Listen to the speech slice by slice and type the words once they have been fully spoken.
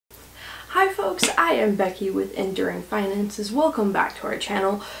Hi folks, I am Becky with Enduring Finances. Welcome back to our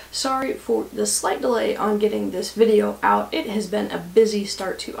channel. Sorry for the slight delay on getting this video out. It has been a busy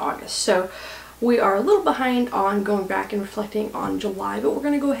start to August, so we are a little behind on going back and reflecting on July, but we're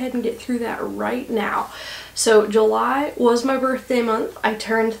going to go ahead and get through that right now. So July was my birthday month. I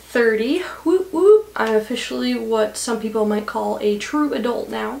turned 30. Whoop whoop. I'm officially what some people might call a true adult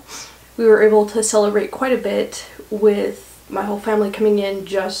now. We were able to celebrate quite a bit with my whole family coming in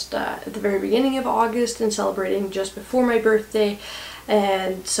just at the very beginning of August and celebrating just before my birthday,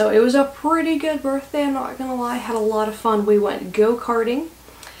 and so it was a pretty good birthday, I'm not gonna lie. Had a lot of fun. We went go-karting,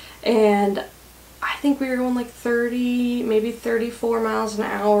 and I think we were going like 30, maybe 34 miles an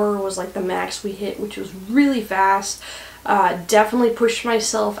hour was like the max we hit, which was really fast. Definitely pushed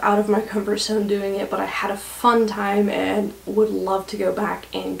myself out of my comfort zone doing it, but I had a fun time and would love to go back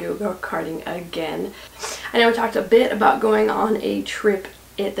and go go-karting again. I know we talked a bit about going on a trip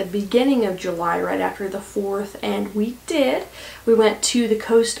at the beginning of July, right after the 4th, and we did. We went to the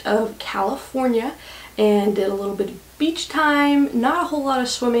coast of California and did a little bit of beach time, not a whole lot of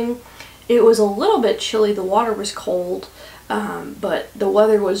swimming. It was a little bit chilly, the water was cold. But the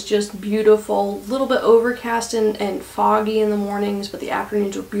weather was just beautiful, a little bit overcast and foggy in the mornings, but the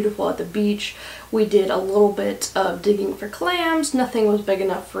afternoons were beautiful at the beach. We did a little bit of digging for clams. Nothing was big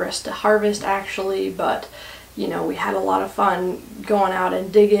enough for us to harvest actually, but you know, we had a lot of fun going out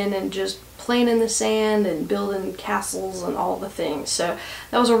and digging and just playing in the sand and building castles and all the things. So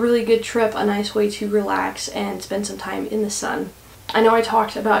that was a really good trip, a nice way to relax and spend some time in the sun. I know I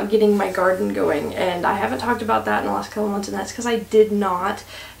talked about getting my garden going, and I haven't talked about that in the last couple months, and that's because I did not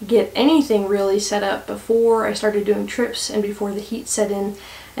get anything really set up before I started doing trips and before the heat set in.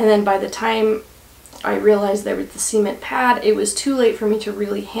 And then by the time I realized there was the cement pad, it was too late for me to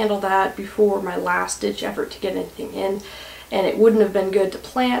really handle that before my last ditch effort to get anything in. And it wouldn't have been good to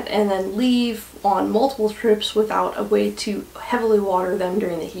plant and then leave on multiple trips without a way to heavily water them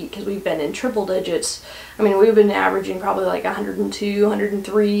during the heat, because we've been in triple digits. I mean, we've been averaging probably like 102,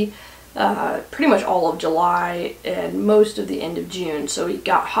 103 pretty much all of July and most of the end of June. So it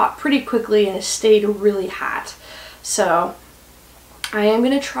got hot pretty quickly and it stayed really hot. So I am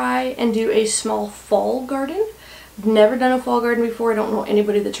going to try and do a small fall garden. I've never done a fall garden before. I don't know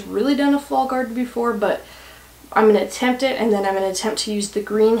anybody that's really done a fall garden before, but I'm going to attempt it, and then I'm going to attempt to use the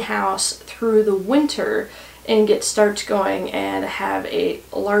greenhouse through the winter and get starts going and have a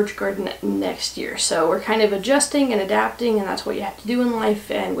large garden next year. So we're kind of adjusting and adapting, and that's what you have to do in life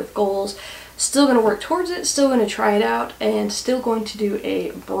and with goals. Still going to work towards it, still going to try it out, and still going to do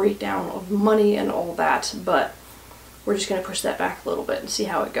a breakdown of money and all that, but we're just going to push that back a little bit and see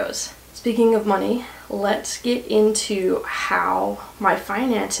how it goes. Speaking of money, let's get into how my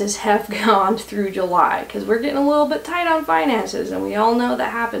finances have gone through July, because we're getting a little bit tight on finances, and we all know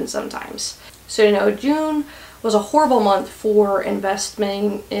that happens sometimes. So, you know, June was a horrible month for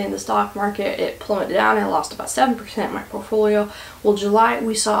investing in the stock market. It plummeted down. I lost about 7% in my portfolio. Well, July,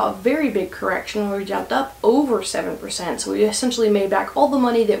 we saw a very big correction where we jumped up over 7%. So we essentially made back all the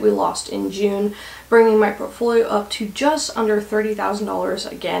money that we lost in June, bringing my portfolio up to just under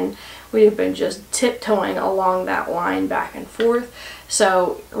 $30,000 again. We have been just tiptoeing along that line back and forth.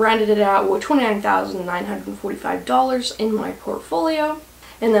 So rounded it out with $29,945 in my portfolio.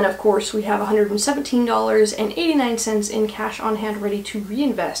 And then of course we have $117.89 in cash on hand ready to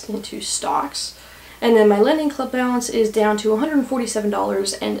reinvest into stocks. And then my lending club balance is down to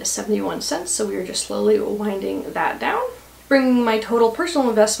 $147.71, so we are just slowly winding that down, bringing my total personal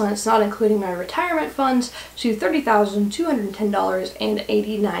investments, not including my retirement funds, to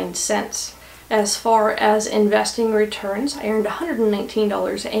 $30,210.89. As far as investing returns, I earned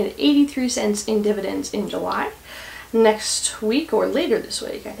 $119.83 in dividends in July. Next week, or later this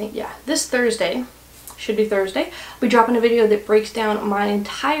week, I think, yeah, this Thursday, should be Thursday, I'll be dropping a video that breaks down my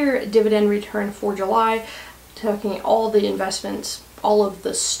entire dividend return for July, talking all the investments, all of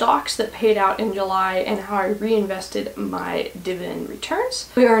the stocks that paid out in July, and how I reinvested my dividend returns.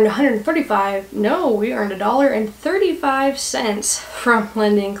 We earned $1.35 from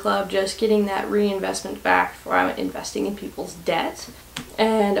Lending Club, just getting that reinvestment back from investing in people's debt.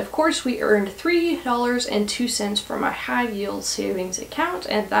 And of course we earned $3.02 from my high yield savings account,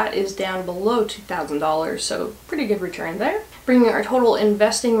 and that is down below $2,000, so pretty good return there, bringing our total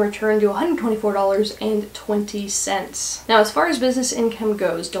investing return to $124.20. Now, as far as business income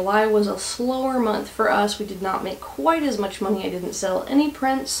goes, July was a slower month for us. We did not make quite as much money. I didn't sell any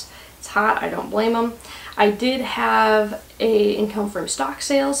prints. It's hot, I don't blame them. I did have a income from stock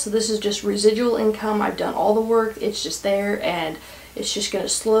sales, so this is just residual income. I've done all the work, it's just there, and it's just going to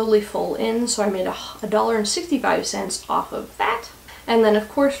slowly fall in, so I made $1.65 off of that. And then of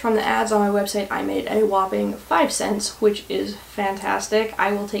course from the ads on my website I made a whopping 5 cents, which is fantastic.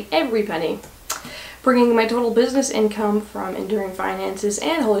 I will take every penny. Bringing my total business income from Enduring Finances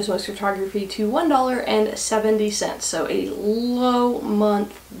and Holy Smokes Photography to $1.70, so a low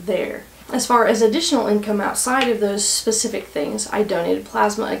month there. As far as additional income outside of those specific things, I donated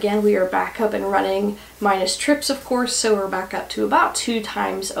plasma. Again, we are back up and running, minus trips of course, so we're back up to about 2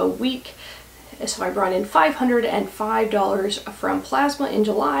 times a week. So I brought in $505 from plasma in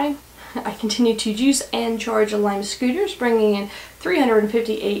July. I continue to juice and charge Lime scooters, bringing in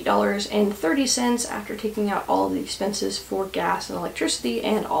 $358.30 after taking out all of the expenses for gas and electricity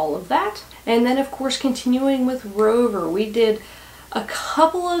and all of that. And then of course continuing with Rover, we did a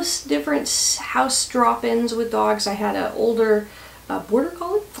couple of different house drop-ins with dogs. I had an older border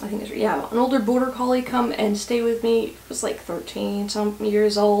collie, I think it's, yeah, an older border collie come and stay with me. He was like 13 some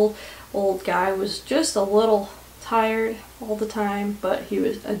years old. Old guy, was just a little tired all the time, but he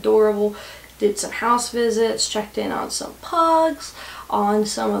was adorable. Did some house visits, checked in on some pugs, on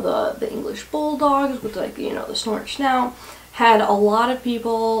some of the English bulldogs with, like, you know, the snort snout. Had a lot of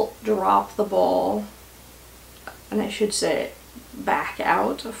people drop the ball, and I should say back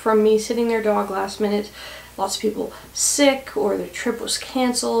out from me sitting their dog last minute. Lots of people sick, or their trip was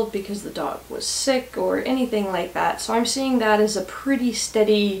canceled because the dog was sick or anything like that. So I'm seeing that as a pretty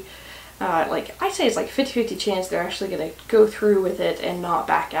steady, like I'd say it's like 50-50 chance they're actually going to go through with it and not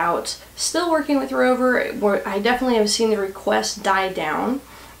back out. Still working with Rover. I definitely have seen the requests die down.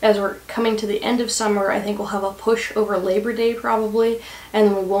 As we're coming to the end of summer, I think we'll have a push over Labor Day probably, and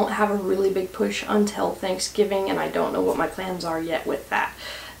then we won't have a really big push until Thanksgiving, and I don't know what my plans are yet with that.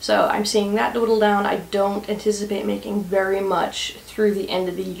 So I'm seeing that dwindle down. I don't anticipate making very much through the end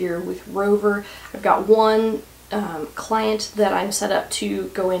of the year with Rover. I've got one client that I'm set up to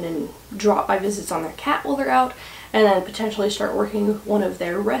go in and drop by visits on their cat while they're out, and then potentially start working with one of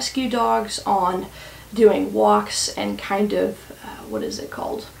their rescue dogs on doing walks and kind of, what is it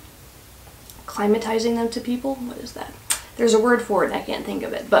called? Climatizing them to people? What is that? There's a word for it and I can't think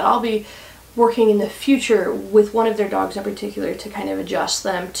of it, but I'll be working in the future with one of their dogs in particular to kind of adjust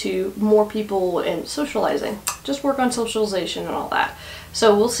them to more people and socializing. Just work on socialization and all that.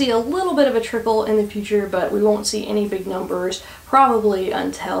 So we'll see a little bit of a trickle in the future, but we won't see any big numbers probably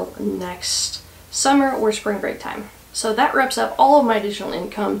until next summer or spring break time. So that wraps up all of my additional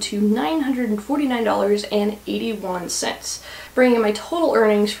income to $949.81, bringing my total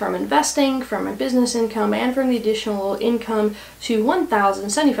earnings from investing, from my business income, and from the additional income to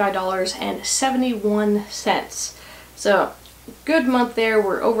 $1,075.71. So good month there.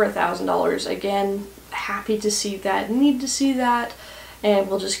 We're over $1,000 again. Happy to see that, need to see that, and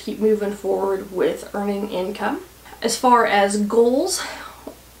we'll just keep moving forward with earning income. As far as goals,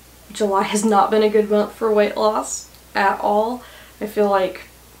 July has not been a good month for weight loss at all. I feel like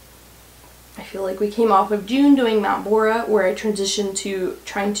we came off of June doing Mount Bora, where I transitioned to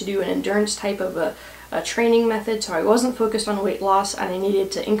trying to do an endurance type of a training method, so I wasn't focused on weight loss and I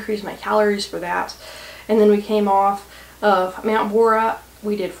needed to increase my calories for that. And then we came off of Mount Bora,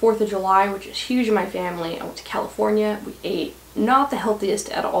 we did 4th of July, which is huge in my family. I went to California, we ate not the healthiest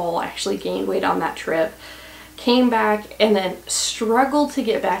at all, I actually gained weight on that trip. Came back and then struggled to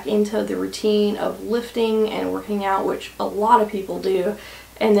get back into the routine of lifting and working out, which a lot of people do.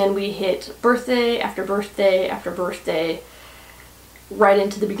 And then we hit birthday after birthday after birthday, right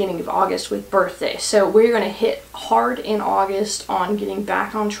into the beginning of August with birthday. So we're going to hit hard in August on getting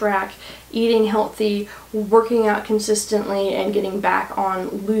back on track, eating healthy, working out consistently, and getting back on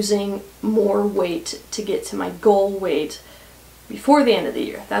losing more weight to get to my goal weight before the end of the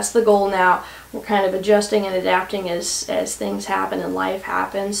year. That's the goal now. We're kind of adjusting and adapting as things happen and life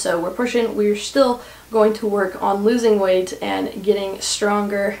happens. So we're pushing. We're still going to work on losing weight and getting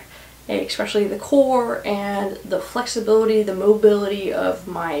stronger, especially the core and the flexibility, the mobility of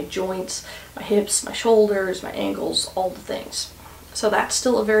my joints, my hips, my shoulders, my ankles, all the things. So that's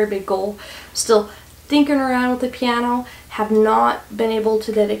still a very big goal. Still thinking around with the piano, have not been able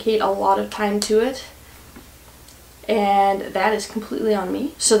to dedicate a lot of time to it, and that is completely on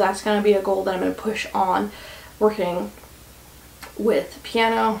me. So that's going to be a goal that I'm going to push on, working with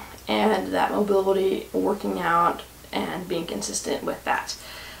piano and that mobility, working out and being consistent with that.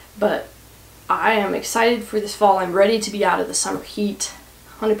 But I am excited for this fall. I'm ready to be out of the summer heat,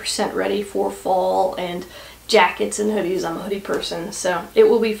 100% ready for fall and jackets and hoodies. I'm a hoodie person, so it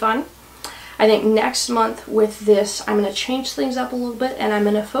will be fun. I think next month with this, I'm going to change things up a little bit, and I'm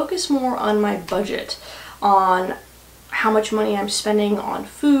going to focus more on my budget, on how much money I'm spending on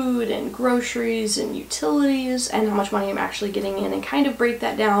food and groceries and utilities, and how much money I'm actually getting in, and kind of break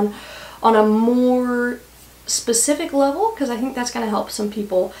that down on a more specific level, because I think that's going to help some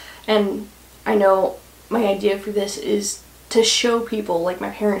people. And I know my idea for this is to show people, like my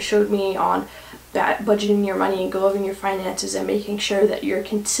parents showed me on that budgeting your money and going over your finances and making sure that you're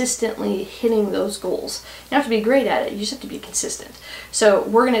consistently hitting those goals. You don't have to be great at it, you just have to be consistent. So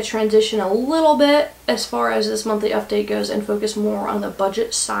we're going to transition a little bit as far as this monthly update goes and focus more on the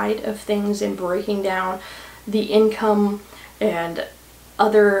budget side of things and breaking down the income and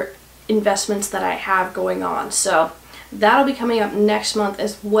other investments that I have going on. So that'll be coming up next month,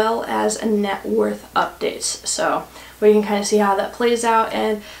 as well as a net worth updates. So we can kind of see how that plays out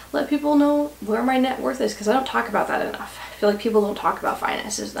and let people know where my net worth is, because I don't talk about that enough. I feel like people don't talk about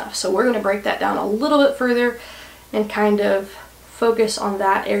finances enough. So we're going to break that down a little bit further and kind of focus on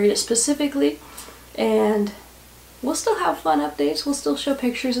that area specifically. And we'll still have fun updates. We'll still show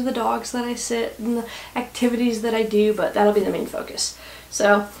pictures of the dogs that I sit and the activities that I do, but that'll be the main focus.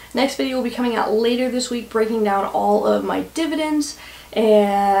 So next video will be coming out later this week, breaking down all of my dividends,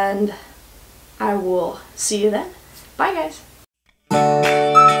 and I will see you then. Bye guys!